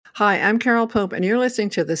Hi, I'm Carol Pope, and you're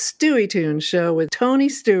listening to the Stewie Tunes Show with Tony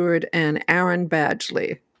Stewart and Aaron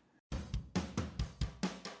Badgley.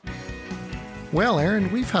 Well,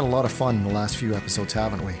 Aaron, we've had a lot of fun in the last few episodes,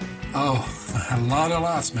 haven't we? Oh, a lot of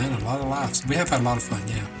laughs, man. A lot of laughs. We have had a lot of fun,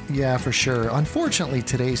 yeah. Yeah, for sure. Unfortunately,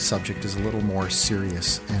 today's subject is a little more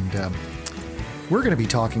serious, and we're going to be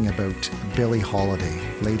talking about Billie Holiday,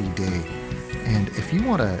 Lady Day. And if you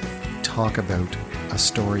want to talk about a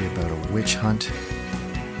story about a witch hunt,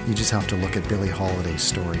 you just have to look at Billie Holiday's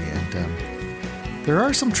story. And there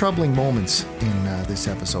are some troubling moments in this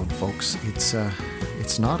episode, folks.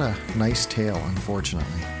 It's not a nice tale,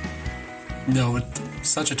 unfortunately. No, but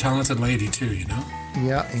such a talented lady, too, you know?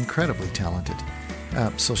 Yeah, incredibly talented.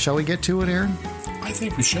 So shall we get to it, Aaron? I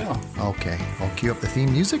think we shall. Okay, I'll cue up the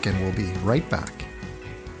theme music and we'll be right back.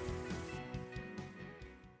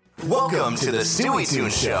 Welcome to the Stewie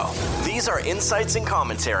Tunes Show. These are insights and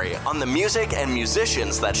commentary on the music and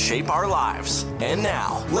musicians that shape our lives. And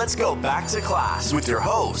now, let's go back to class with your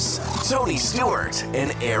hosts, Tony Stewart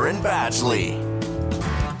and Aaron Badgley.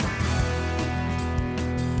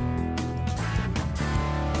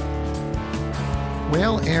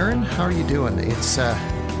 Well, Aaron, how are you doing? It's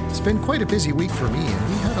been quite a busy week for me, and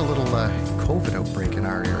we had a little COVID outbreak in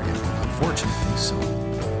our area, unfortunately, so...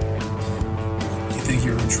 You think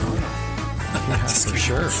you're in trouble? Yeah, for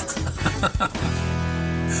sure.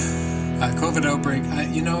 COVID outbreak,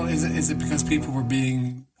 is it because people were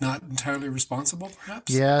being not entirely responsible,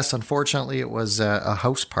 perhaps? Yes, unfortunately, it was a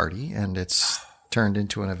house party, and it's turned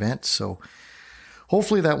into an event, so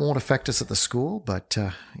hopefully that won't affect us at the school, but,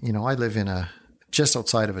 I live in just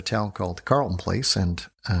outside of a town called Carlton Place, and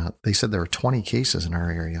they said there were 20 cases in our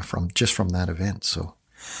area from that event, so...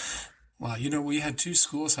 Well, we had two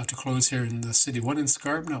schools have to close here in the city. One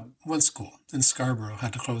school in Scarborough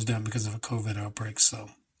had to close down because of a COVID outbreak.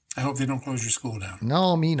 So I hope they don't close your school down.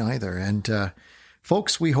 No, me neither. And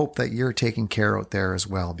folks, we hope that you're taking care out there as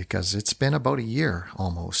well, because it's been about a year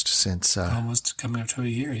almost since... almost coming up to a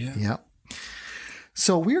year, yeah. Yeah.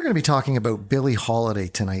 So we're going to be talking about Billie Holiday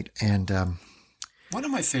tonight. And... one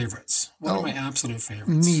of my favorites. One of my absolute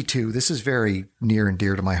favorites. Me too. This is very near and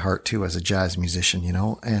dear to my heart too, as a jazz musician,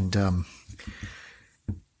 and,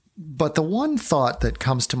 but the one thought that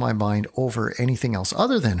comes to my mind over anything else,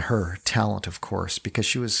 other than her talent, of course, because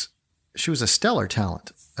she was a stellar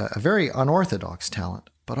talent, a very unorthodox talent,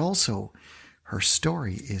 but also her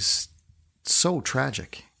story is so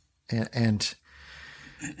tragic, and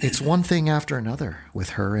it's one thing after another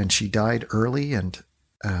with her, and she died early, and,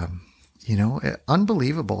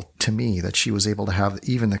 unbelievable to me that she was able to have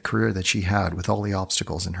even the career that she had with all the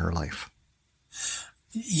obstacles in her life.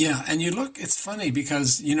 Yeah, and it's funny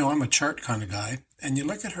because, I'm a chart kind of guy, and you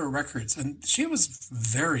look at her records, and she was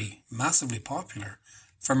very massively popular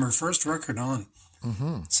from her first record on.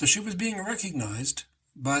 Mm-hmm. So she was being recognized,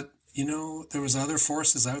 but, there was other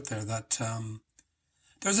forces out there that,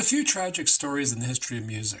 there's a few tragic stories in the history of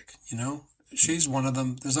music, She's one of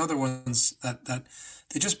them. There's other ones that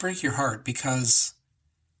they just break your heart because,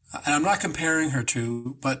 and I'm not comparing her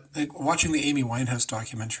to, but watching the Amy Winehouse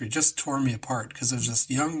documentary just tore me apart because there's this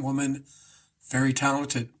young woman, very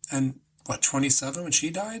talented, and 27 when she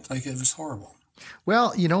died? It was horrible.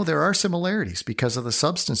 Well, there are similarities because of the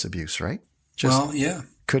substance abuse, right? Yeah.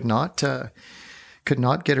 Could not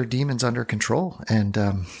get her demons under control.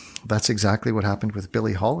 And, that's exactly what happened with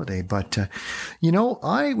Billie Holiday. But,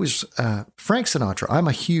 I was Frank Sinatra. I'm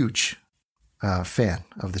a huge fan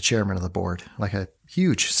of the chairman of the board, like a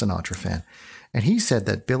huge Sinatra fan. And he said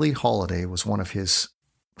that Billie Holiday was one of his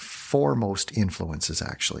foremost influences,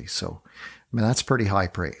 actually. So, that's pretty high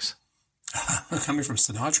praise. Coming from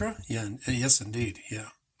Sinatra? Yeah. Yes, indeed. Yeah.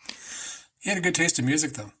 He had a good taste in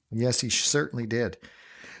music, though. Yes, he certainly did.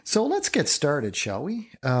 So let's get started, shall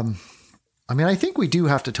we? I think we do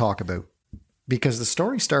have to talk about, because the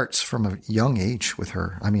story starts from a young age with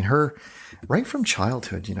her. Her right from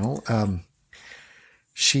childhood,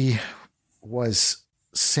 she was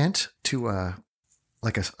sent to a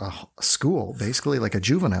school, basically like a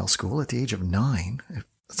juvenile school at the age of 9,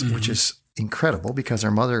 mm-hmm. which is incredible because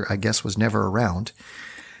her mother, I guess, was never around,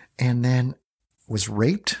 and then was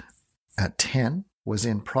raped at 10, was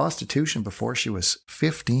in prostitution before she was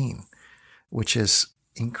 15, which is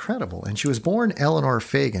incredible. And she was born Eleanor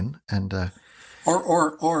Fagan and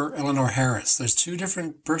or Eleanor Harris. There's 2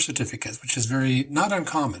 different birth certificates, which is very not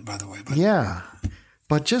uncommon, by the way. But yeah,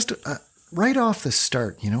 but just right off the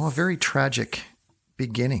start, a very tragic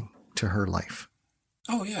beginning to her life.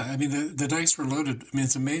 Oh yeah, the dice were loaded.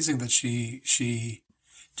 It's amazing that she.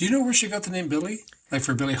 Do you know where she got the name Billie? Like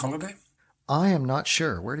for Billie Holiday? I am not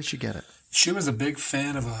sure. Where did she get it? She was a big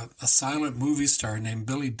fan of a silent movie star named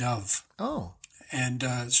Billie Dove. Oh. And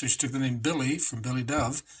so she took the name Billie from Billie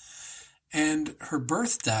Dove. And her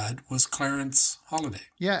birth dad was Clarence Holiday.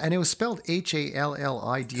 Yeah, and it was spelled Halliday.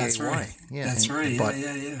 That's right. Yeah, That's right.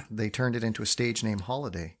 Yeah. They turned it into a stage name,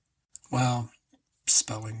 Holiday. Well,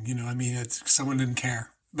 spelling, someone didn't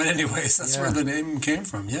care. But anyways, that's where the name came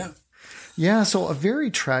from, yeah. Yeah, so a very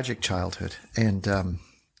tragic childhood. And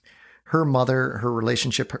her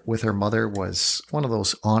relationship with her mother was one of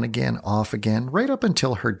those on again, off again, right up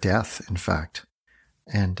until her death, in fact.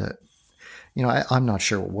 And, I'm not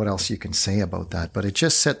sure what else you can say about that, but it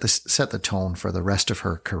just set the tone for the rest of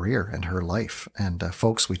her career and her life. And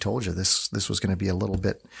folks, we told you this was going to be a little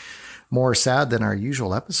bit more sad than our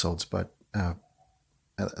usual episodes, but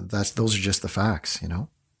those are just the facts,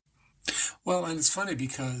 Well, and it's funny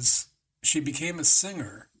because she became a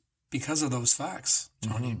singer because of those facts,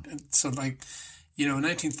 Tony. Mm-hmm. So, in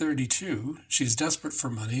 1932, she's desperate for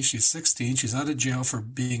money. She's 16. She's out of jail for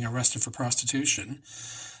being arrested for prostitution.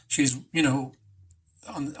 She's,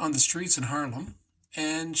 on the streets in Harlem,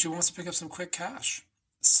 and she wants to pick up some quick cash.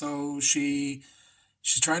 So she's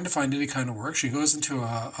trying to find any kind of work. She goes into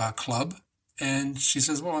a club, and she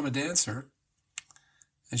says, well, I'm a dancer.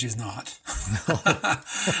 And she's not.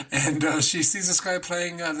 And she sees this guy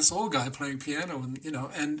playing, this old guy playing piano,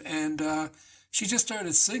 and she just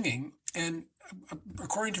started singing. And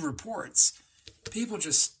according to reports, people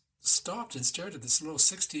just stopped and stared at this little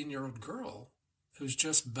 16-year-old girl who's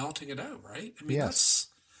just belting it out, right? Yes.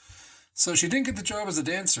 So she didn't get the job as a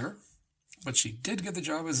dancer, but she did get the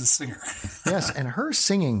job as a singer. Yes, and her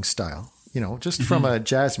singing style, just from a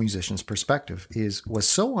jazz musician's perspective, was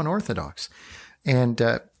so unorthodox. And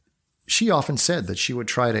she often said that she would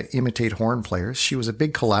try to imitate horn players. She was a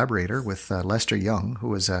big collaborator with Lester Young, who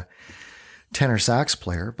was a tenor sax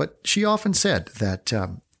player. But she often said that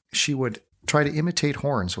she would try to imitate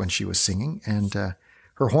horns when she was singing. And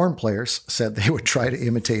her horn players said they would try to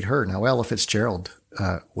imitate her. Now, Ella Fitzgerald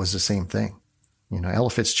was the same thing. Ella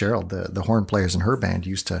Fitzgerald, the horn players in her band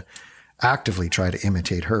used to actively try to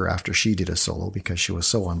imitate her after she did a solo because she was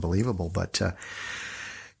so unbelievable. But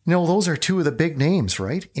those are two of the big names,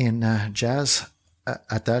 right, in jazz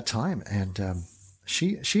at that time. And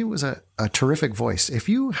she was a terrific voice. If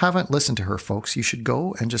you haven't listened to her, folks, you should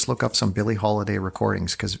go and just look up some Billie Holiday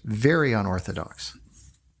recordings because very unorthodox.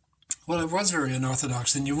 Well, it was very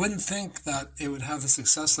unorthodox, and you wouldn't think that it would have the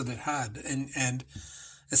success that it had. And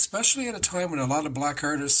especially at a time when a lot of black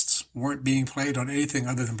artists weren't being played on anything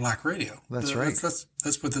other than black radio. That's right.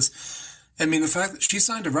 Let's put this. The fact that she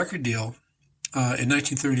signed a record deal in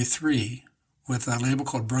 1933 with a label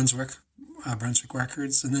called Brunswick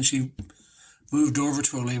Records, and then she moved over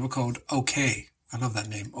to a label called OK. I love that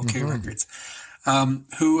name, OK Records,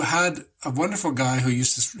 who had a wonderful guy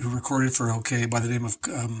who recorded for OK by the name of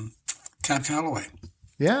Cab Calloway.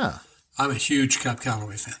 Yeah, I'm a huge Cab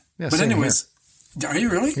Calloway fan. Yeah, but anyways, are you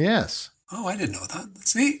really? Yes. Oh, I didn't know that.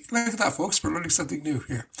 See, look at that, folks. We're learning something new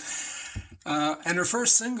here. And her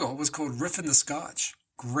first single was called Riffin' the Scotch.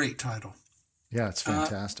 Great title. Yeah, it's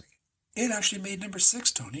fantastic. It actually made number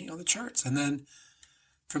 6, Tony, on the charts. And then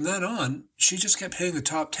from then on, she just kept hitting the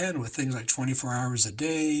top 10 with things like 24 Hours a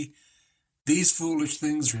Day, These Foolish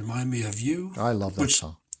Things Remind Me of You. I love that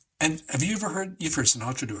song. And have you ever heard, you've heard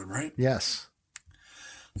Sinatra do it, right? Yes.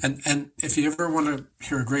 And if you ever want to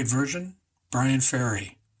hear a great version, Brian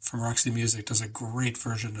Ferry from Roxy Music does a great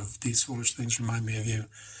version of These Foolish Things Remind Me of You.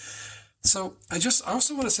 So I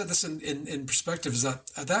also want to set this in perspective, is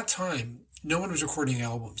that at that time, no one was recording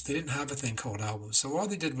albums. They didn't have a thing called albums. So all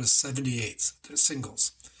they did was 78s,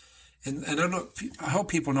 singles. And I don't know, I hope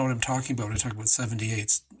people know what I'm talking about when I talk about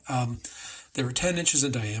 78s. They were 10 inches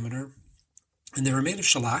in diameter, and they were made of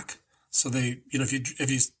shellac. So they,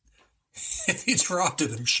 if you dropped it,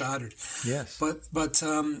 them shattered. Yes. But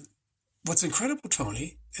what's incredible,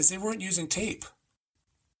 Tony, is they weren't using tape.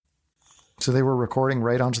 So they were recording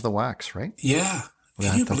right onto the wax, right? Yeah.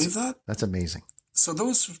 Can you believe that? That's amazing. So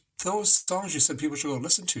those songs you said people should go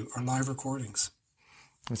listen to are live recordings.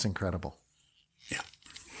 That's incredible. Yeah.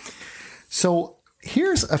 So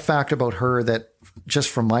here's a fact about her that, just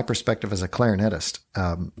from my perspective as a clarinetist,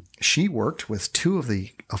 she worked with two of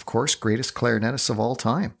the, of course, greatest clarinetists of all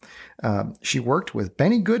time. She worked with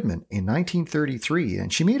Benny Goodman in 1933,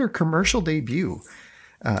 and she made her commercial debut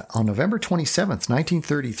on November 27th,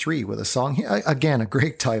 1933, with a song, again, a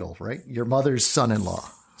great title, right? Your Mother's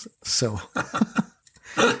Son-in-Law. So,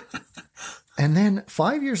 and then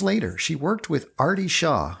 5 years later, she worked with Artie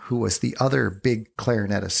Shaw, who was the other big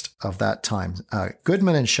clarinetist of that time.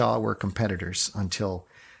 Goodman and Shaw were competitors until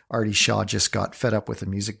Artie Shaw just got fed up with the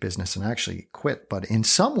music business and actually quit. But in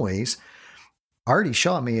some ways, Artie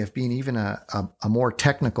Shaw may have been even a more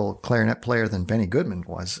technical clarinet player than Benny Goodman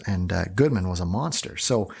was, and Goodman was a monster.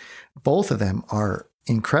 So both of them are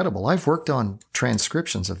incredible. I've worked on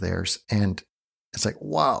transcriptions of theirs, and it's like,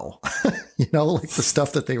 wow, like the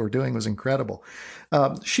stuff that they were doing was incredible.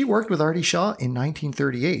 She worked with Artie Shaw in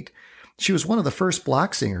 1938. She was one of the first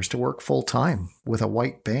black singers to work full time with a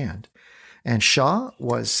white band. And Shaw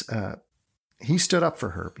was, he stood up for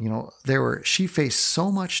her. She faced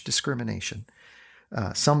so much discrimination.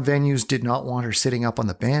 Some venues did not want her sitting up on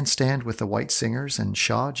the bandstand with the white singers, and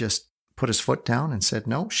Shaw just put his foot down and said,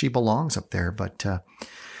 no, she belongs up there. But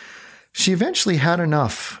she eventually had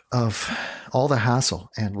enough of all the hassle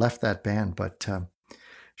and left that band. But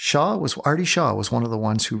Artie Shaw was one of the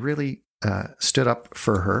ones who really stood up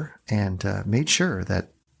for her and made sure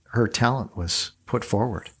that her talent was put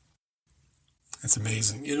forward. That's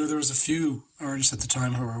amazing. There was a few artists at the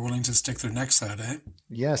time who were willing to stick their necks out, eh?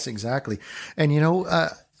 Yes, exactly. And,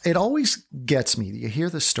 it always gets me. You hear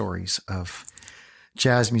the stories of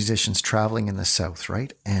jazz musicians traveling in the South,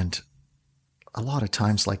 right? And a lot of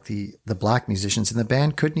times, like the black musicians in the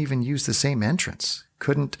band couldn't even use the same entrance,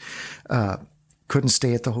 couldn't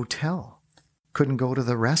stay at the hotel, couldn't go to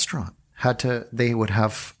the restaurant. They would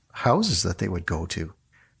have houses that they would go to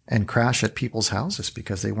and crash at people's houses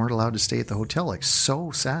because they weren't allowed to stay at the hotel. Like,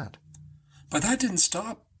 so sad. But that didn't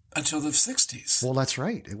stop until the 60s. Well, that's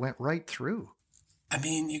right. It went right through. I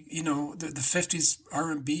mean, the 50s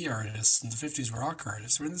R&B artists and the 50s rock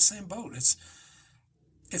artists were in the same boat.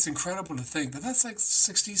 It's incredible to think that's like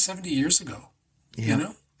 60, 70 years ago,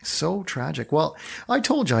 So tragic. Well, I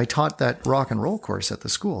told you I taught that rock and roll course at the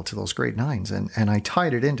school to those grade 9s, and I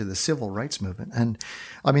tied it into the civil rights movement. And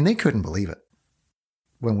I mean, they couldn't believe it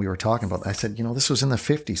when we were talking about it. I said, this was in the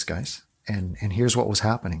 50s, guys, and here's what was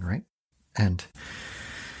happening, right? And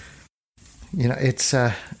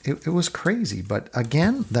it was crazy. But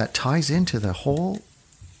again, that ties into the whole,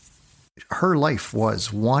 her life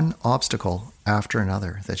was one obstacle after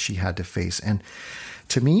another that she had to face. And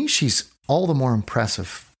to me, she's all the more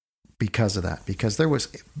impressive because of that, because there was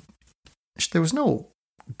no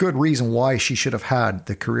good reason why she should have had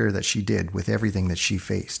the career that she did with everything that she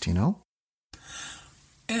faced,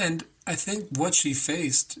 And I think what she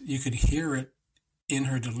faced, you could hear it in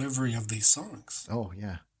her delivery of these songs. Oh,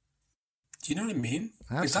 yeah. Do you know what I mean?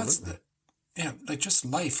 Absolutely. Like just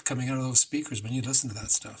life coming out of those speakers when you listen to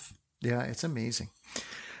that stuff. Yeah, it's amazing.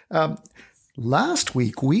 Last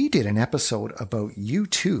week, we did an episode about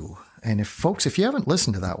U2. And if you haven't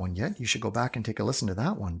listened to that one yet, you should go back and take a listen to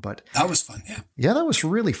that one. But that was fun, yeah. Yeah, that was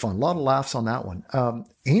really fun. A lot of laughs on that one.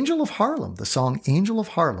 Angel of Harlem, the song Angel of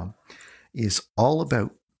Harlem, is all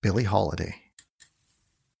about Billie Holiday.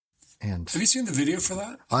 And have you seen the video for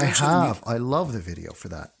that? I have. I love the video for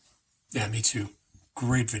that. Yeah, me too.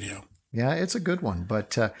 Great video. Yeah, it's a good one,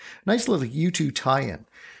 but nice little U2 tie-in.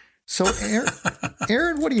 So,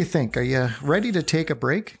 Aaron, what do you think? Are you ready to take a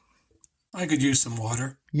break? I could use some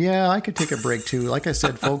water. Yeah, I could take a break too. Like I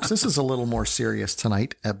said, folks, this is a little more serious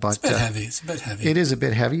tonight. But it's a bit heavy. It's a bit heavy. It is a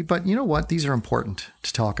bit heavy, but you know what? These are important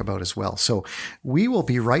to talk about as well. So we will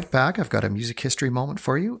be right back. I've got a music history moment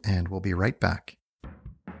for you, and we'll be right back.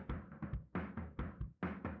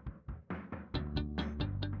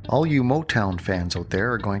 All you Motown fans out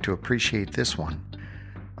there are going to appreciate this one.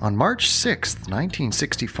 On March 6th,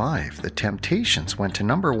 1965, The Temptations went to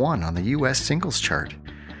number 1 on the U.S. singles chart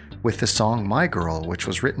with the song My Girl, which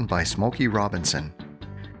was written by Smokey Robinson.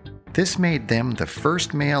 This made them the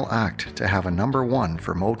first male act to have a number 1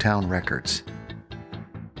 for Motown Records.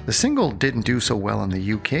 The single didn't do so well in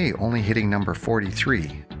the UK, only hitting number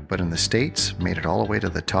 43, but in the States made it all the way to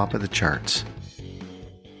the top of the charts.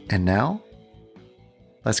 And now,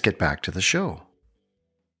 let's get back to the show.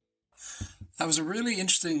 That was a really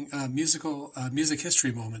interesting music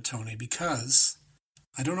history moment, Tony, because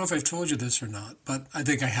I don't know if I've told you this or not, but I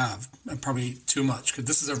think I have, and probably too much, because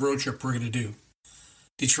this is a road trip we're going to do.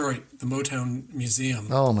 Detroit, the Motown Museum.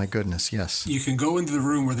 Oh, my goodness, yes. You can go into the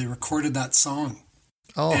room where they recorded that song.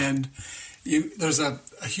 Oh. And there's a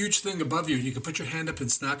huge thing above you. You can put your hand up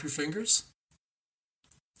and snap your fingers.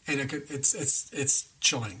 And it's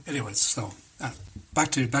chilling. Anyways, so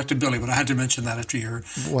back to Billie, but I had to mention that after your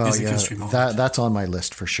music history moment. That's on my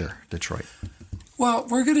list for sure, Detroit. Well,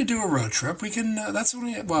 we're going to do a road trip. We can, that's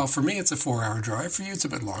only, well, for me, it's a 4-hour drive. For you, it's a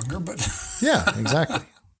bit longer, but. Yeah, exactly.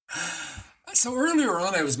 So earlier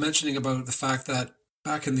on, I was mentioning about the fact that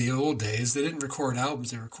back in the old days, they didn't record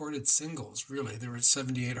albums. They recorded singles, really. They were at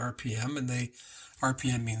 78 RPM, and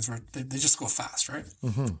RPM means they just go fast, right?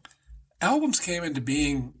 Mm-hmm. Albums came into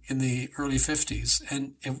being in the early 50s,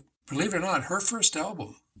 and believe it or not, her first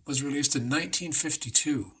album was released in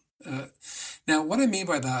 1952. Now, what I mean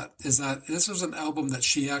by that is that this was an album that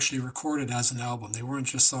she actually recorded as an album. They weren't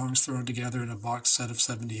just songs thrown together in a box set of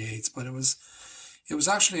 78s, but it was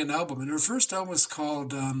actually an album. And her first album was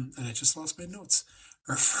called, and I just lost my notes.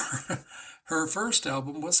 Her first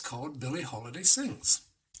album was called Billie Holiday Sings,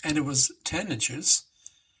 and it was 10 inches.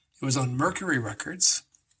 It was on Mercury Records,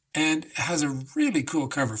 and it has a really cool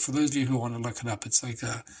cover. For those of you who want to look it up, it's like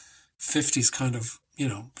a 50s kind of,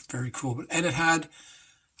 very cool. And it had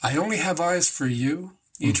I Only Have Eyes for You,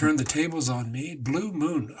 You Turn the Tables on Me, Blue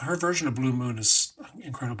Moon. Her version of Blue Moon is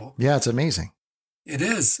incredible. Yeah, it's amazing. It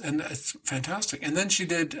is, and it's fantastic. And then she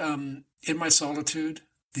did In My Solitude,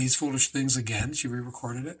 These Foolish Things Again. She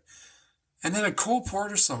re-recorded it. And then a Cole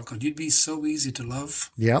Porter song called You'd Be So Easy to Love.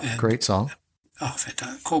 Yeah, great song. Oh,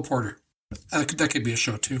 fantastic. Cole Porter. That could be a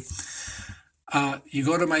show too. You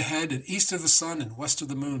Go to My Head and East of the Sun and West of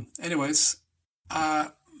the Moon. Anyways,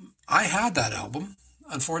 I had that album.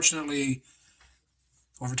 Unfortunately,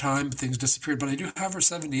 over time, things disappeared, but I do have her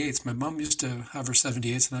 78s. My mom used to have her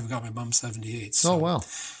 78s, and I've got my mom's 78s. So, oh, wow.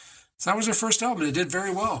 So that was her first album, and it did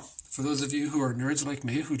very well. For those of you who are nerds like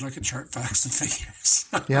me, who'd look at chart facts and figures.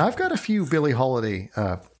 Yeah, I've got a few Billie Holiday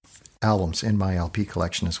albums in my LP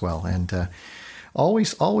collection as well, and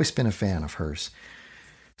always been a fan of hers.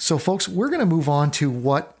 So, folks, we're going to move on to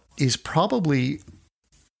what is probably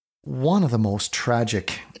one of the most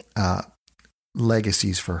tragic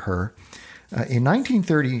legacies for her. In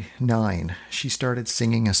 1939, she started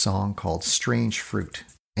singing a song called Strange Fruit.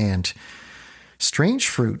 And Strange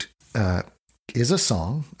Fruit is a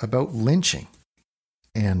song about lynching.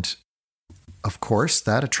 And, of course,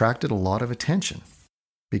 that attracted a lot of attention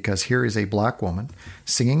because here is a black woman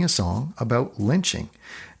singing a song about lynching.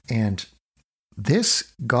 And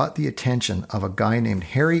this got the attention of a guy named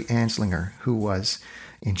Harry Anslinger, who was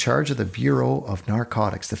in charge of the Bureau of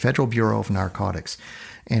Narcotics, the Federal Bureau of Narcotics.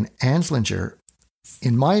 And Anslinger,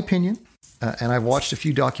 in my opinion, and I've watched a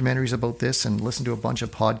few documentaries about this and listened to a bunch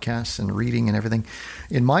of podcasts and reading and everything.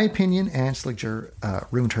 In my opinion, Anslinger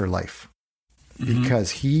ruined her life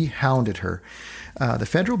because he hounded her. The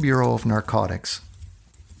Federal Bureau of Narcotics,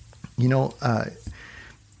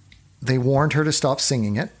 they warned her to stop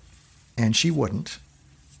singing it, and she wouldn't.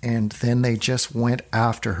 And then they just went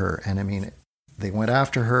after her. And I mean, they went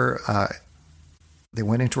after her. They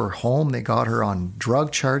went into her home. They got her on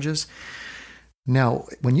drug charges. Now,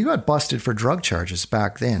 when you got busted for drug charges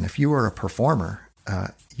back then, if you were a performer,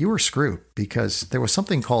 you were screwed because there was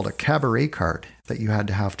something called a cabaret card that you had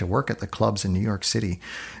to have to work at the clubs in New York City.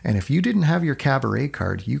 And if you didn't have your cabaret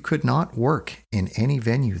card, you could not work in any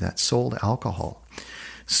venue that sold alcohol.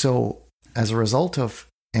 So as a result of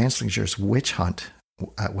Anslinger's witch hunt,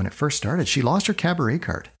 when it first started, she lost her cabaret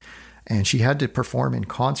card and she had to perform in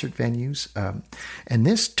concert venues. And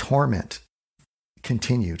this torment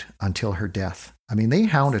continued until her death. I mean, they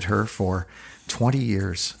hounded her for 20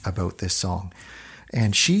 years about this song,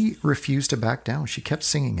 and she refused to back down. She kept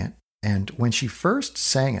singing it. And when she first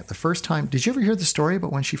sang it, the first time, did you ever hear the story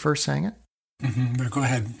about when she first sang it? Mm-hmm. Go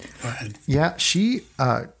ahead. Yeah, she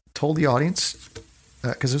told the audience,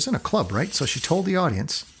 because it was in a club, right? So she told the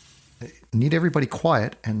audience, need everybody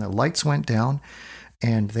quiet, and the lights went down,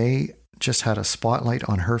 and they just had a spotlight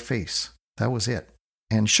on her face. That was it.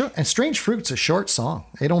 And Strange Fruit's a short song.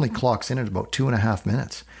 It only clocks in at about 2.5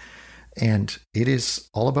 minutes. And it is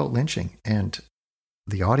all about lynching. And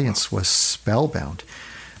the audience was spellbound.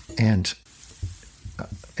 And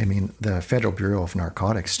I mean, the Federal Bureau of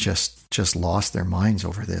Narcotics just lost their minds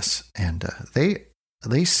over this. And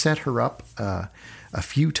they set her up a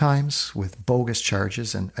few times with bogus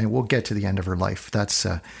charges. And we'll get to the end of her life.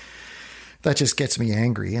 That just gets me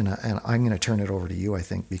angry, and I'm going to turn it over to you, I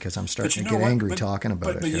think, because I'm starting to get angry talking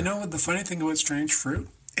about it. But you know what? The funny thing about Strange Fruit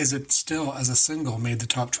is it still, as a single, made the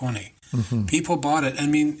top 20. Mm-hmm. People bought it. I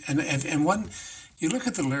mean, and one, you look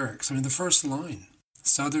at the lyrics. I mean, the first line,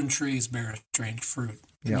 "Southern trees bear strange fruit."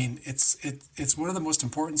 I mean, it's one of the most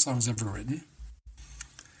important songs ever written.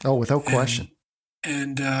 Oh, without question.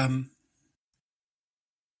 And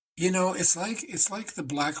it's like the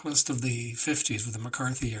Blacklist of the 50s with the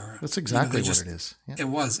McCarthy era. That's exactly what it is. Yeah. It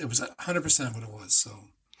was 100% what it was. So,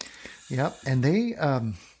 yeah, and they,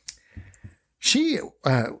 she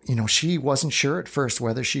wasn't sure at first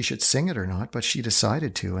whether she should sing it or not, but she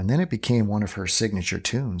decided to, and then it became one of her signature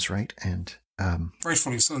tunes, right? And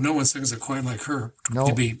rightfully so. No one sings it quite like her.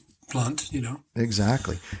 To be blunt,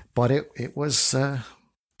 Exactly, but it was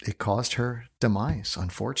it caused her demise,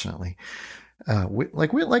 unfortunately.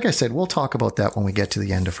 Like I said, we'll talk about that when we get to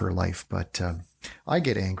the end of her life. But I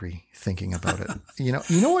get angry thinking about it. You know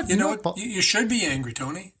what? You should be angry,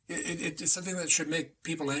 Tony. It's something that should make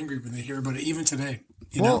people angry when they hear about it, even today.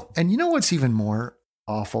 And you know what's even more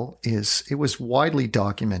awful is it was widely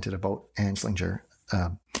documented about Anslinger.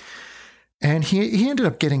 And he ended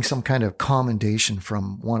up getting some kind of commendation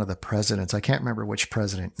from one of the presidents. I can't remember which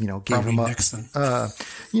president, gave him Nixon.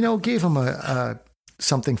 Gave him a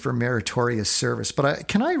something for meritorious service. But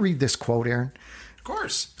can I read this quote, Aaron? Of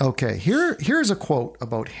course. Okay. Here's a quote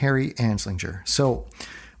about Harry Anslinger. So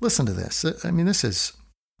listen to this. I mean, this is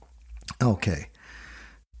okay.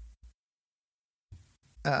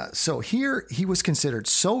 So here he was considered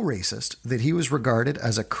so racist that he was regarded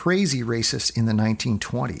as a crazy racist in the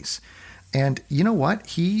 1920s. And you know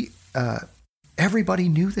what? Everybody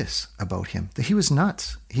knew this about him, that he was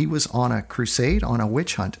nuts. He was on a crusade, on a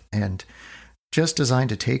witch hunt, and just designed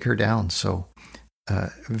to take her down. So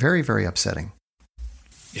very, very upsetting.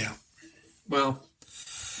 Yeah. Well,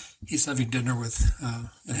 he's having dinner with,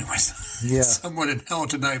 someone in hell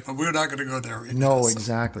tonight, but we're not going to go there right now. No,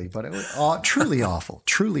 exactly. But it was truly awful,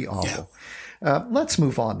 truly awful. Yeah. Let's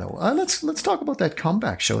move on, though. Let's talk about that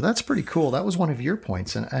comeback show. That's pretty cool. That was one of your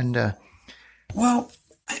points. Well,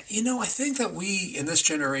 I think that we in this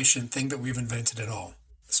generation think that we've invented it all.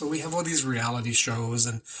 So we have all these reality shows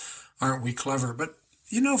and aren't we clever? But,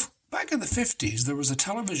 back in the 50s, there was a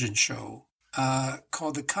television show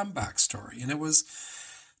called The Comeback Story. And it was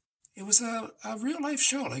a real life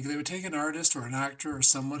show. Like they would take an artist or an actor or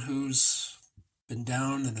someone who's been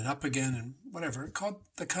down and then up again and whatever, called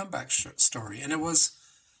The Comeback Story. And it was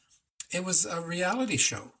a reality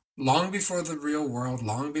show. Long before The Real World,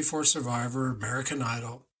 long before Survivor, American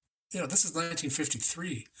Idol. This is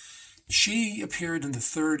 1953. She appeared in the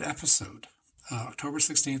third episode, October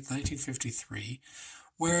 16th, 1953,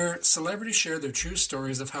 where celebrities shared their true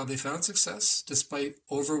stories of how they found success despite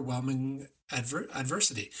overwhelming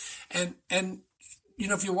adversity. And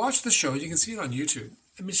if you watch the show, you can see it on YouTube.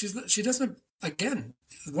 I mean, she doesn't, again,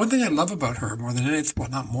 one thing I love about her more than anything, well,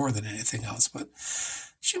 not more than anything else, but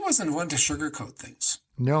she wasn't one to sugarcoat things.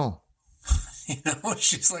 No.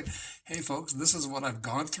 She's like, hey folks, this is what I've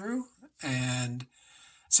gone through. And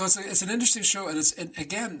so it's an interesting show. And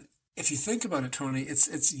again, if you think about it, Tony,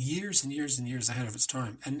 it's years and years and years ahead of its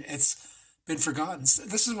time. And it's been forgotten.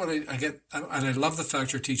 This is what I get. And I love the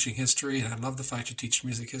fact you're teaching history. And I love the fact you teach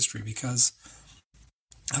music history, because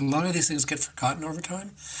a lot of these things get forgotten over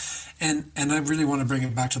time. And I really want to bring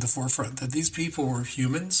it back to the forefront that these people were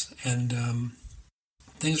humans, and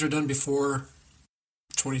things were done before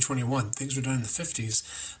 2021. Things were done in the 50s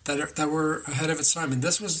that were ahead of its time. And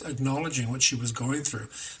this was acknowledging what she was going through.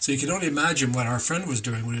 So you can only imagine what our friend was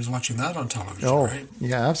doing when he was watching that on television, right?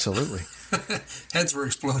 Yeah, absolutely. Heads were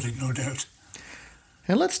exploding, no doubt.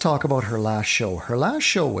 And let's talk about her last show. Her last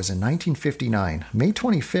show was in 1959, May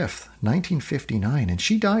 25th, 1959. And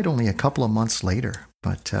she died only a couple of months later.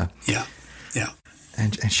 But yeah.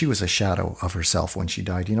 And she was a shadow of herself when she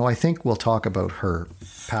died. I think we'll talk about her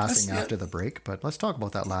passing after the break, but let's talk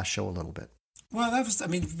about that last show a little bit. Well,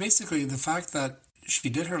 basically the fact that she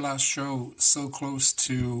did her last show so close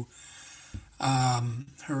to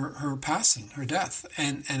her passing, her death.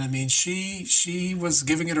 And I mean, she was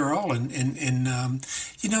giving it her all. And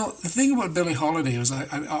the thing about Billie Holiday was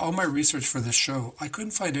all my research for this show, I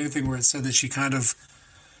couldn't find anything where it said that she kind of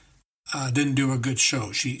didn't do a good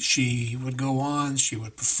show. She would go on, she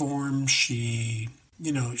would perform, she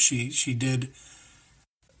did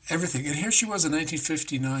everything. And here she was in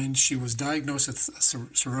 1959. She was diagnosed with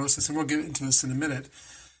cirrhosis, and we'll get into this in a minute.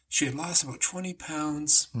 She had lost about 20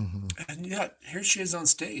 pounds, and yet here she is on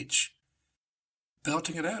stage,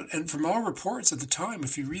 belting it out. And from all reports at the time,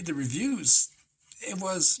 if you read the reviews, it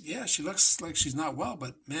was, she looks like she's not well,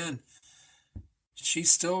 but man, she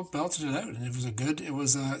still belted it out, and it was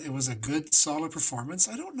a good solid performance.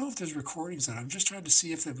 I don't know if there's recordings of it. I'm just trying to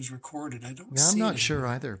see if it was recorded. I'm not sure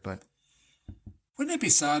either, but wouldn't it be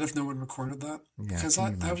sad if no one recorded that? Yeah, because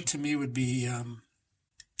that to me would be.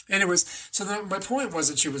 Anyways, so my point was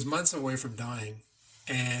that she was months away from dying,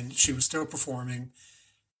 and she was still performing,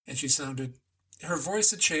 and she sounded. Her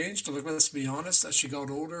voice had changed. Let's be honest, as she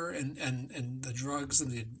got older, and the drugs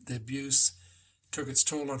and the abuse took its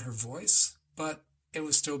toll on her voice, but it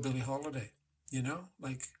was still Billie Holiday, and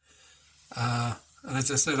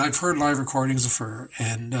as I said, I've heard live recordings of her,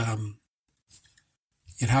 and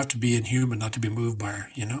you'd have to be inhuman not to be moved by her,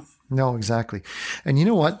 No, exactly. And you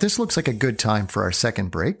know what? This looks like a good time for our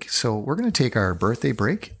second break. So we're going to take our birthday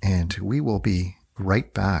break, and we will be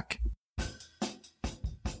right back.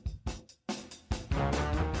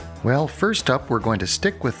 Well, first up, we're going to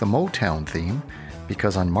stick with the Motown theme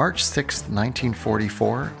because on March 6,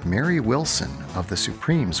 1944, Mary Wilson of the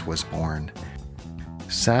Supremes was born.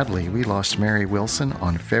 Sadly, we lost Mary Wilson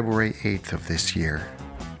on February 8th of this year.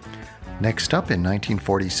 Next up, in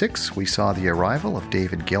 1946, we saw the arrival of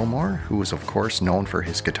David Gilmour, who was of course known for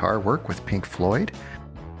his guitar work with Pink Floyd.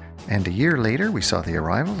 And a year later, we saw the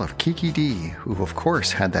arrival of Kiki Dee, who of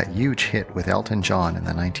course had that huge hit with Elton John in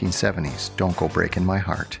the 1970s, Don't Go Breaking My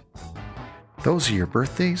Heart. Those are your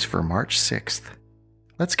birthdays for March 6th.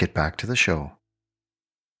 Let's get back to the show.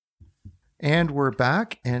 And we're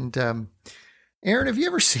back, and Aaron, have you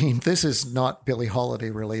ever seen, this is not Billie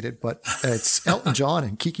Holiday related, but it's Elton John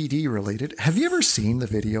and Kiki Dee related. Have you ever seen the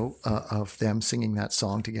video of them singing that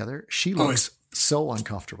song together? She looks so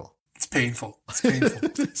uncomfortable. It's painful. It's painful.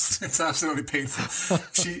 It's absolutely painful.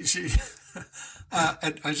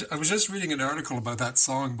 I was just reading an article about that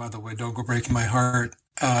song, by the way, Don't Go Breaking My Heart,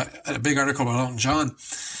 a big article about Elton John.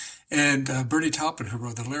 And Bernie Taupin, who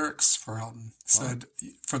wrote the lyrics for Elton, said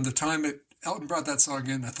from the time Elton brought that song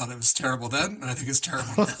in, I thought it was terrible then, and I think it's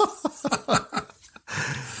terrible now.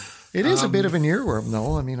 It is a bit of an earworm,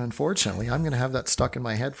 though. I mean, unfortunately, I'm going to have that stuck in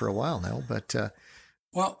my head for a while now. But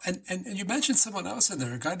well, and you mentioned someone else in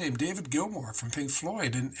there, a guy named David Gilmour from Pink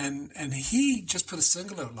Floyd, and he just put a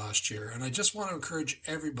single out last year. And I just want to encourage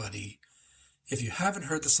everybody, if you haven't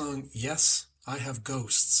heard the song "Yes, I Have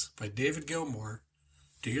Ghosts" by David Gilmour,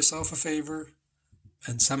 do yourself a favor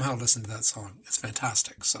and somehow listen to that song. It's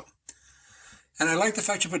fantastic. So. And I like the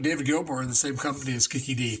fact you put David Gilmour in the same company as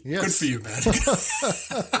Kiki Dee. Yes. Good for you, man.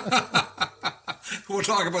 We'll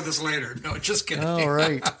talk about this later. No, just kidding. All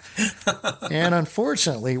right. And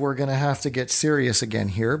unfortunately, we're going to have to get serious again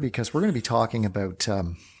here because we're going to be talking about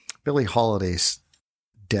Billie Holiday's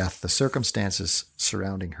death, the circumstances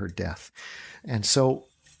surrounding her death. And so,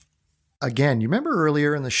 again, you remember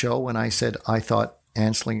earlier in the show when I said I thought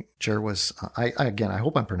Anslinger was, I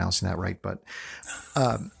hope I'm pronouncing that right, but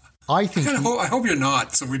I think I hope you're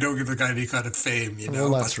not, so we don't give the guy any kind of fame, you know.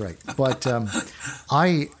 Well, that's right. But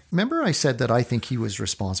I remember I said that I think he was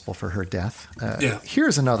responsible for her death. Yeah.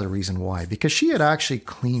 Here's another reason why. Because she had actually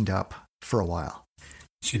cleaned up for a while.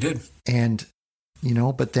 She did. And,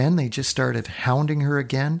 but then they just started hounding her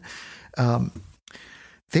again.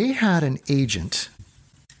 They had an agent,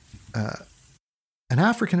 an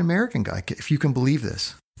African-American guy, if you can believe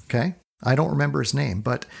this, okay? I don't remember his name,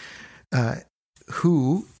 but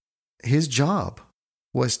who... his job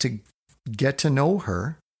was to get to know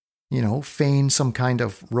her, feign some kind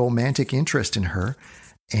of romantic interest in her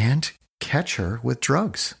and catch her with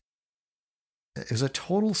drugs. It was a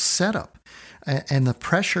total setup. And the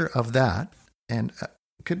pressure of that, and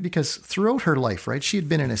because throughout her life, right, she had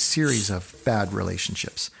been in a series of bad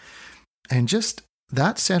relationships. And just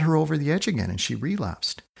that sent her over the edge again, and she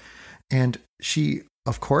relapsed. And she,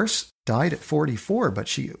 of course, died at 44, but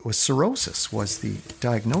cirrhosis was the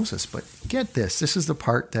diagnosis. But get this, this is the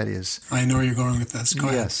part that is... I know you're going with this. Go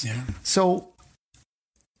yes. ahead. Yeah. So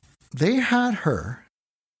they had her,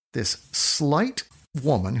 this slight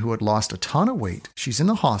woman who had lost a ton of weight. She's in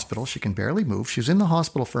the hospital. She can barely move. She was in the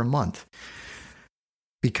hospital for a month.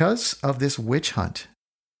 Because of this witch hunt,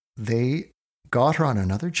 they got her on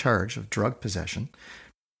another charge of drug possession,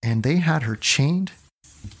 and they had her chained,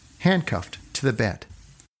 handcuffed to the bed.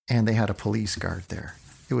 And they had a police guard there.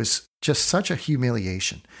 It was just such a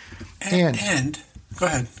humiliation. And go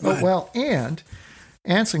ahead. Well, and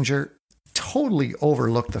Anslinger totally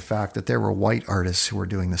overlooked the fact that there were white artists who were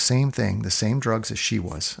doing the same thing, the same drugs as she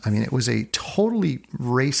was. I mean, it was a totally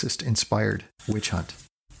racist-inspired witch hunt.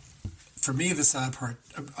 For me, the sad part,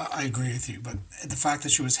 I agree with you, but the fact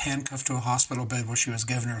that she was handcuffed to a hospital bed where she was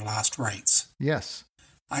given her last rites. Yes.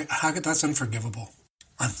 That's unforgivable.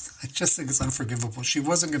 I just think it's unforgivable. She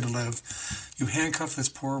wasn't going to live. You handcuff this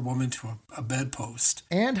poor woman to a bedpost.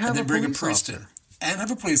 And then bring a priest in. And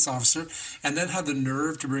have a police officer. And then have the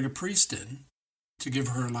nerve to bring a priest in to give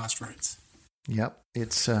her last rites. Yep.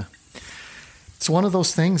 It's one of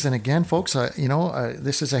those things. And again, folks,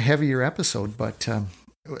 this is a heavier episode, but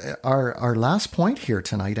our last point here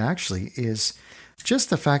tonight actually is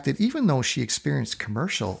just the fact that even though she experienced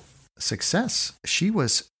commercial success, she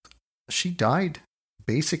died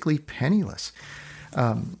basically penniless.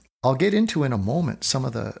 I'll get into in a moment some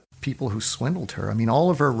of the people who swindled her. I mean, all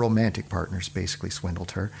of her romantic partners basically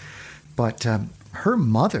swindled her. But her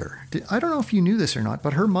mother, I don't know if you knew this or not,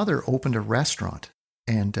 but her mother opened a restaurant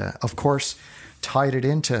and, of course, tied it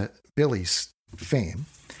into Billie's fame.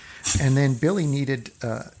 And then Billie needed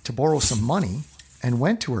to borrow some money and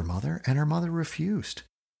went to her mother, and her mother refused.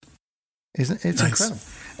 It's nice. Incredible.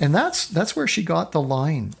 And that's where she got the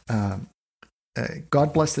line,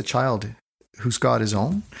 God Bless the Child, Whose God Is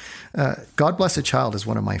Own. God Bless the Child is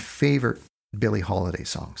one of my favorite Billie Holiday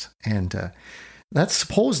songs. And that's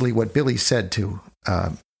supposedly what Billie said to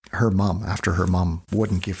her mom after her mom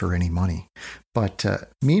wouldn't give her any money. But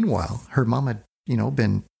meanwhile, her mom had,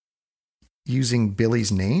 been using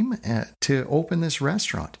Billie's name to open this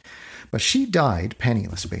restaurant. But she died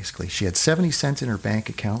penniless, basically. She had 70 cents in her bank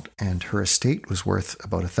account, and her estate was worth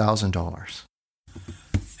about $1,000.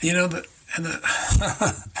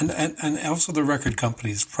 And also the record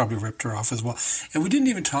companies probably ripped her off as well. And we didn't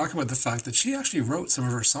even talk about the fact that she actually wrote some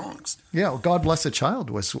of her songs. Yeah, well, God Bless the Child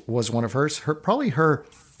was one of hers. Probably her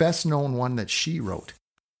best known one that she wrote.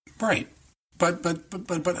 Right, but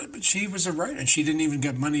she was a writer, and she didn't even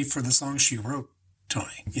get money for the songs she wrote,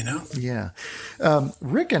 Tony. Yeah,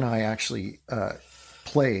 Rick and I actually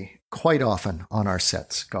play quite often on our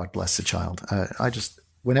sets. God Bless the Child.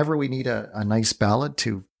 Whenever we need a nice ballad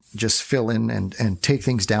to just fill in and take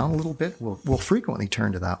things down a little bit, we'll frequently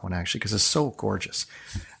turn to that one, actually, because it's so gorgeous.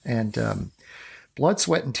 And Blood,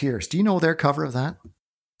 Sweat, and Tears. Do you know their cover of that?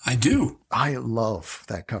 I do. I love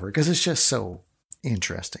that cover because it's just so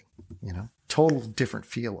interesting, total different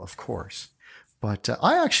feel, of course. But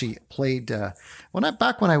I actually played, when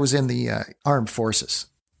I was in the armed forces,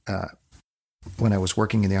 when I was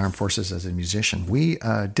working in the armed forces as a musician, we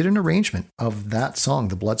did an arrangement of that song,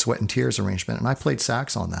 the Blood, Sweat, and Tears arrangement. And I played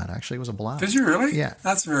sax on that. Actually, it was a blast. Did you really? Yeah.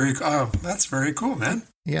 That's very cool, man.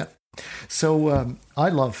 Yeah. So I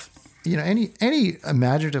love, any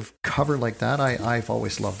imaginative cover like that. I've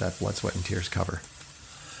always loved that Blood, Sweat, and Tears cover.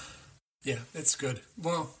 Yeah, it's good.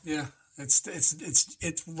 Well, yeah, it's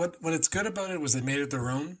what it's good about it was they made it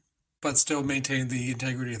their own, but still maintained the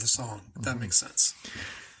integrity of the song. If that makes sense.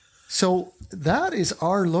 So that is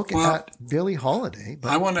our look at Billie Holiday.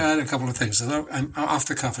 But I want to add a couple of things. I'm off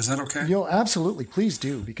the cuff. Is that okay? Absolutely. Please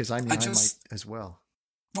do, because I might as well.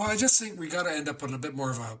 Well, I just think we got to end up on a bit more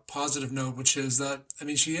of a positive note, which is that,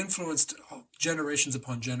 she influenced generations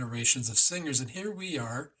upon generations of singers. And here we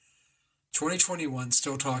are, 2021,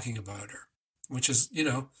 still talking about her, which is,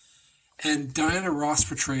 and Diana Ross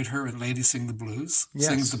portrayed her in Lady Sings the Blues. And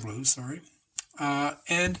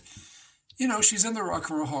she's in the Rock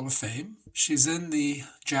and Roll Hall of Fame. She's in the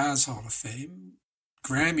Jazz Hall of Fame,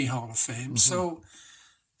 Grammy Hall of Fame. Mm-hmm. So,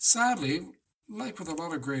 sadly, like with a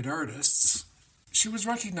lot of great artists, she was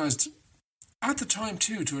recognized at the time,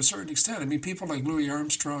 too, to a certain extent. People like Louis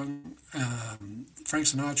Armstrong,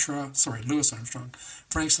 Louis Armstrong,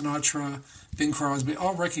 Frank Sinatra, Bing Crosby,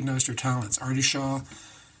 all recognized her talents. Artie Shaw.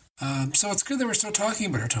 So it's good that we're still talking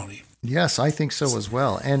about her, Tony. Yes, I think so as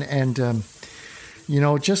well. And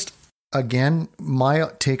just... Again, my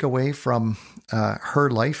takeaway from her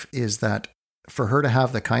life is that for her to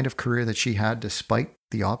have the kind of career that she had, despite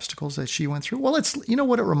the obstacles that she went through, well, it's,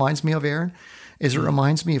 what it reminds me of, Aaron, is it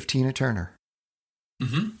reminds me of Tina Turner.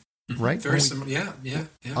 Mm-hmm. Mm-hmm. Right? Very similar. Yeah.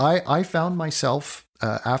 I found myself,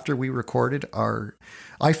 after we recorded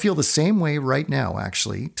I feel the same way right now,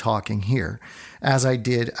 actually, talking here, as I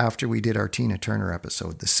did after we did our Tina Turner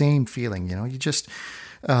episode. The same feeling, you just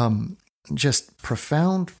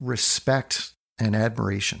profound respect and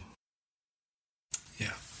admiration.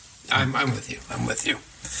 Yeah, I'm with you.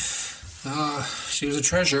 She was a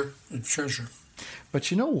treasure.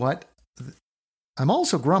 But you know what? I'm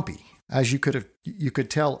also grumpy, as you could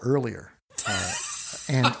tell earlier.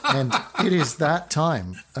 And it is that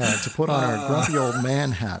time to put on our grumpy old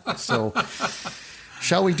man hat. So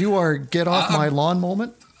shall we do our get off my lawn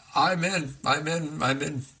moment? I'm in.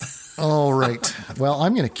 All right. Well,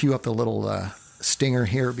 I'm going to cue up the little stinger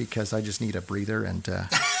here because I just need a breather, and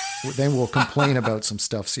then we'll complain about some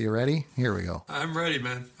stuff. So you ready? Here we go. I'm ready,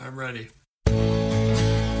 man. I'm ready.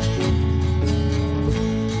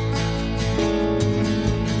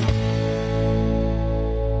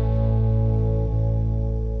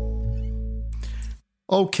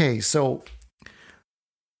 Okay, so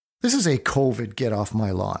this is a COVID get off my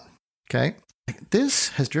lawn. Okay. This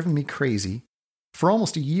has driven me crazy for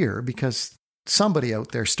almost a year because somebody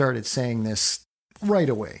out there started saying this right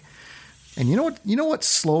away. And you know what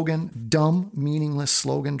slogan, dumb, meaningless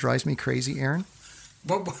slogan drives me crazy, Aaron?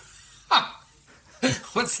 What's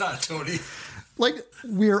that, Tony? Like,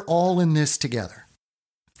 we're all in this together.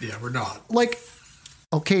 Yeah, we're not. Like,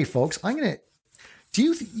 okay, folks,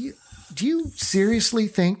 do you seriously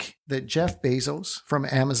think that Jeff Bezos from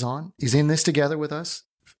Amazon is in this together with us?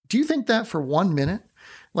 Do you think that for 1 minute?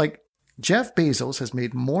 Like, Jeff Bezos has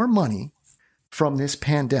made more money from this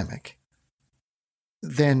pandemic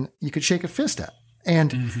than you could shake a fist at.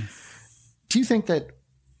 And do you think that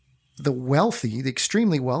the wealthy, the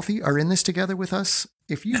extremely wealthy, are in this together with us?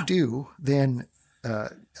 If you do, then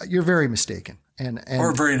you're very mistaken.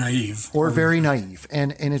 Or very naive. Or very naive.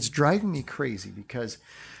 And it's driving me crazy because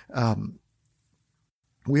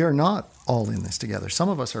we are not all in this together. Some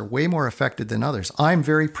of us are way more affected than others. I'm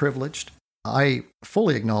very privileged. I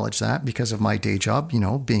fully acknowledge that because of my day job,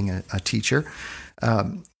 being a teacher.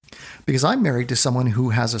 Because I'm married to someone who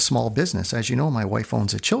has a small business. As you know, my wife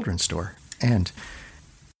owns a children's store. And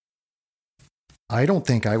I don't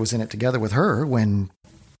think I was in it together with her when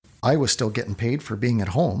I was still getting paid for being at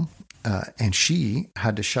home. And she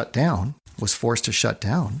had to shut down, was forced to shut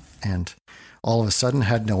down. And all of a sudden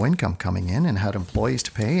had no income coming in and had employees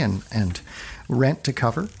to pay and rent to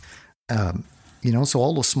cover. So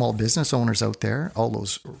all those small business owners out there, all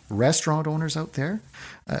those restaurant owners out there,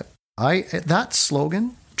 that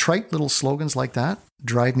slogan, trite little slogans like that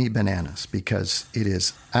drive me bananas because it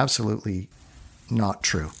is absolutely not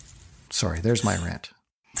true. Sorry, there's my rant.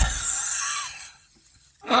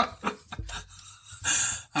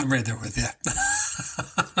 I'm right there with you.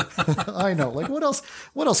 I know. Like, what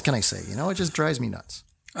else can I say? It just drives me nuts.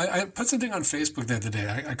 I put something on Facebook the other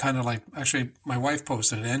day. I kind of actually, my wife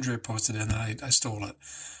posted it, Andrea posted it, and I stole it.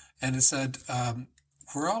 And it said,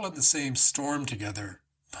 we're all in the same storm together,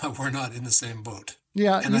 but we're not in the same boat.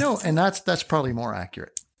 Yeah, and that's probably more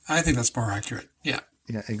accurate. I think that's more accurate. Yeah.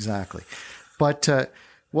 Yeah, exactly. But,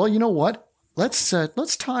 well, you know what? Let's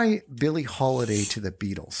tie Billie Holiday to the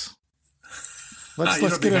Beatles. Let's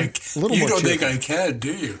get a little more. You don't think I can,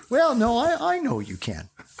 do you? Well, no, I know you can.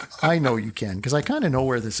 I know you can because I kind of know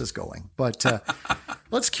where this is going. But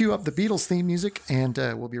let's cue up the Beatles theme music and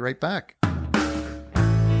we'll be right back.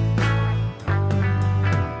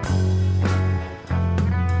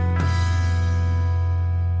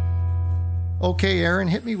 Okay, Aaron,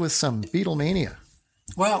 hit me with some Beatlemania.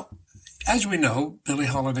 Well, as we know, Billie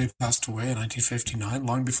Holiday passed away in 1959,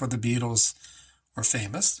 long before the Beatles were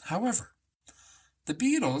famous. However, the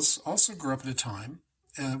Beatles also grew up at a time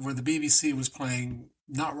where the BBC was playing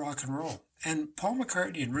not rock and roll. And Paul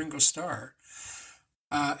McCartney and Ringo Starr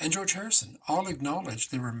and George Harrison all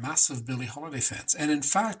acknowledged they were massive Billie Holiday fans. And in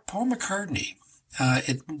fact, Paul McCartney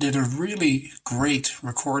did a really great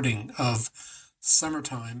recording of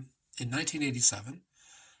Summertime in 1987.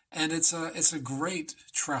 And it's a great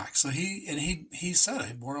track. So he said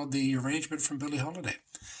I borrowed the arrangement from Billie Holiday.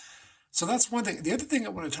 So that's one thing. The other thing I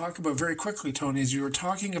want to talk about very quickly, Tony, is you were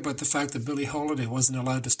talking about the fact that Billie Holiday wasn't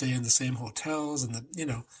allowed to stay in the same hotels and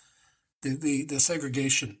the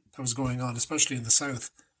segregation that was going on, especially in the South.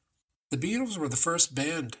 The Beatles were the first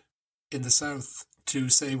band in the South to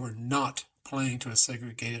say we're not playing to a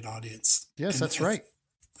segregated audience. Yes, that's right.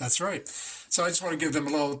 That's right. So I just want to give them a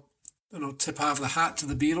little tip of the hat to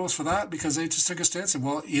the Beatles for that, because they just took a stance and,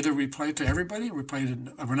 well, either we play to everybody or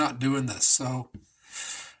we're not doing this. So,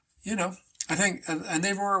 I think, and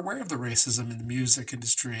they were aware of the racism in the music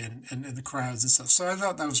industry and the crowds and stuff. So I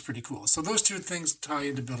thought that was pretty cool. So those two things tie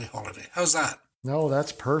into Billie Holiday. How's that? No,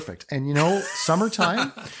 that's perfect. And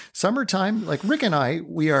summertime, like Rick and I,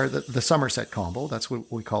 we are the Somerset combo. That's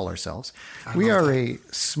what we call ourselves. We are a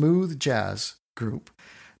smooth jazz group.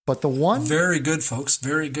 But the one... Very good, folks.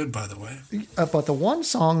 Very good, by the way. But the one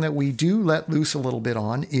song that we do let loose a little bit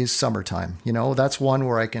on is Summertime. That's one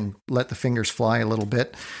where I can let the fingers fly a little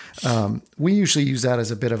bit. We usually use that as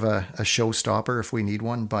a bit of a showstopper if we need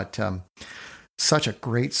one, but such a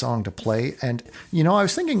great song to play. And, I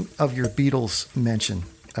was thinking of your Beatles mention.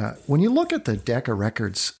 When you look at the Decca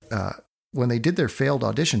Records, when they did their failed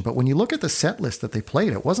audition, but when you look at the set list that they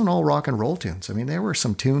played, it wasn't all rock and roll tunes. I mean, there were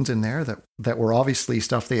some tunes in there that were obviously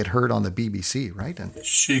stuff they had heard on the BBC, right? And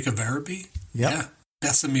Shake of Araby? Yep. Yeah.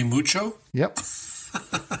 Besame Mucho? Yep.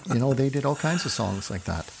 They did all kinds of songs like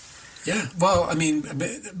that. Yeah. Well, I mean,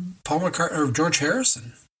 Paul McCartney or George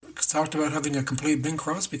Harrison talked about having a complete Bing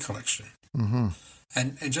Crosby collection. Mm-hmm.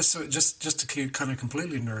 And just to kind of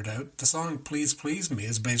completely nerd out, the song Please Please Me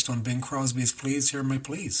is based on Bing Crosby's Please Hear My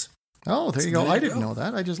Please. Oh, there you go. I didn't know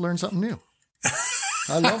that. I just learned something new.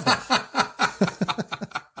 I love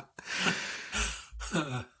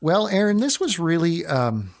that. Well, Aaron, this was really,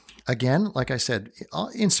 again, like I said,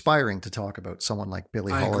 inspiring to talk about someone like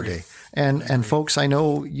Billie Holiday. And folks, I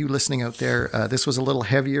know you listening out there, this was a little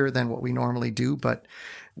heavier than what we normally do, but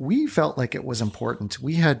we felt like it was important.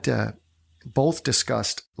 We had both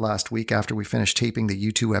discussed last week after we finished taping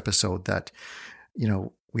the U2 episode that,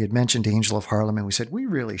 we had mentioned Angel of Harlem, and we said we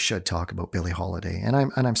really should talk about Billie Holiday, and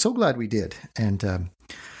I'm so glad we did. And it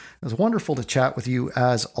was wonderful to chat with you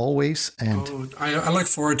as always. And I look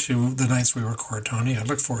forward to the nights we record, Tony. I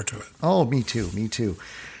look forward to it. Oh, me too.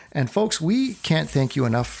 And folks, we can't thank you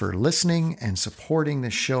enough for listening and supporting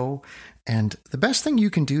this show. And the best thing you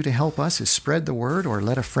can do to help us is spread the word or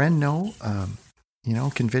let a friend know.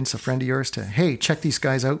 convince a friend of yours to, hey, check these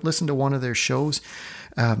guys out, listen to one of their shows.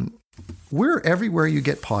 We're everywhere you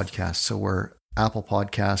get podcasts. So we're Apple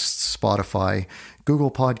Podcasts, Spotify, Google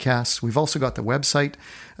Podcasts. We've also got the website,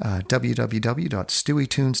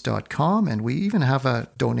 www.stewietunes.com, and we even have a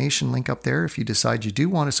donation link up there if you decide you do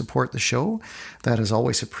want to support the show. That is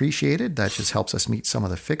always appreciated. That just helps us meet some of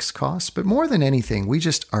the fixed costs. But more than anything, we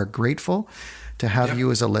just are grateful to have you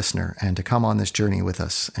as a listener and to come on this journey with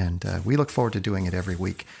us. And we look forward to doing it every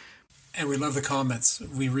week. And we love the comments.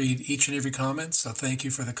 We read each and every comment. So thank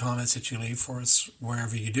you for the comments that you leave for us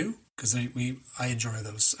wherever you do, because I enjoy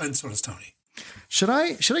those. And so does Tony. Should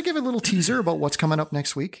I give a little teaser about what's coming up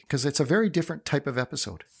next week? Because it's a very different type of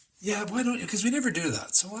episode. Yeah, why don't you? Because we never do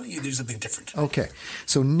that. So why don't you do something different? Okay.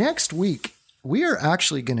 So next week, we are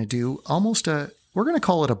actually going to do we're going to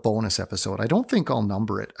call it a bonus episode. I don't think I'll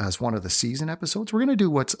number it as one of the season episodes. We're going to do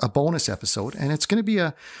what's a bonus episode, and it's going to be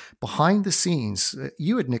a behind the scenes.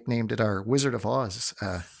 You had nicknamed it our Wizard of Oz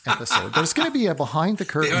episode, but it's going to be a behind the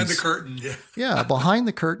curtain. Behind the curtain, yeah. Yeah, behind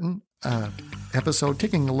the curtain episode,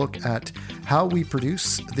 taking a look at how we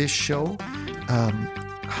produce this show,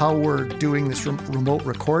 how we're doing this remote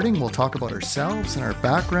recording. We'll talk about ourselves and our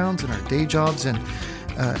backgrounds and our day jobs, and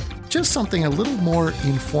just something a little more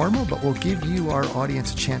informal, but will give you, our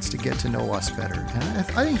audience, a chance to get to know us better. And I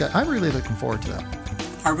think that I'm really looking forward to that.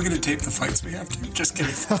 Are we going to tape the fights we have to? Just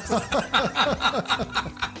kidding.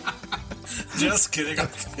 Just kidding.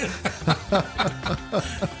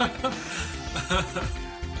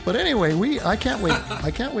 But anyway, I can't wait. I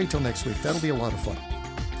can't wait till next week. That'll be a lot of fun.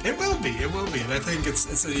 It will be. And I think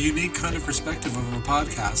it's a unique kind of perspective of a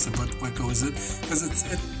podcast about what goes in. Because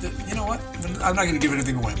you know what? I'm not going to give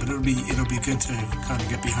anything away, but it'll be good to kind of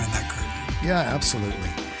get behind that curtain. Yeah, absolutely.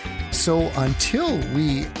 So until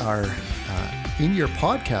we are in your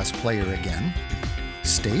podcast player again,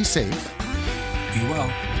 stay safe. Be well.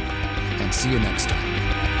 And see you next time.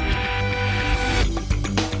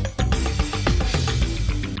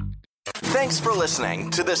 Thanks for listening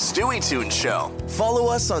to the Stewie Tunes Show. Follow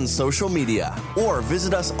us on social media or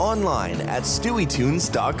visit us online at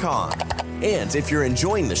stewietunes.com. And if you're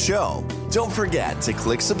enjoying the show, don't forget to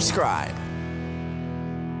click subscribe.